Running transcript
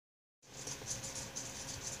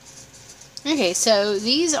Okay, so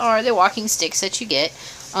these are the walking sticks that you get.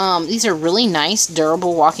 These are really nice,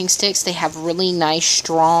 durable walking sticks. They have really nice,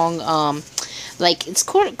 strong, like, it's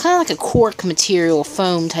kind of like a cork material,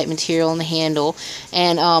 foam type material on the handle.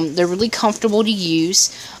 And they're really comfortable to use.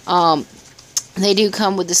 They do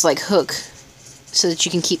come with this, like, hook so that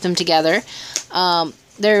you can keep them together.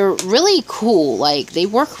 They're really cool. Like, they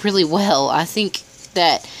work really well. I think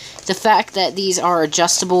that the fact that these are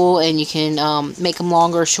adjustable and you can make them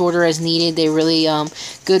longer or shorter as needed, they're really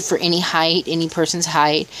good for any height, any person's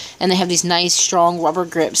height. And they have these nice strong rubber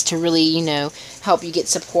grips to really, you know, help you get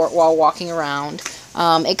support while walking around.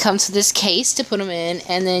 It comes with this case to put them in,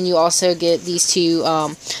 and then you also get these two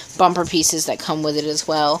bumper pieces that come with it as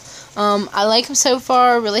well. I like them so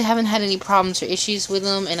far. Really haven't had any problems or issues with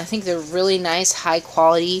them, and I think they're really nice, high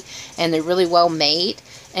quality, and they're really well made.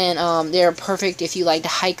 And they're perfect if you like to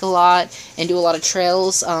hike a lot and do a lot of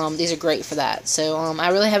trails. These are great for that. So I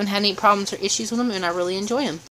really haven't had any problems or issues with them, and I really enjoy them.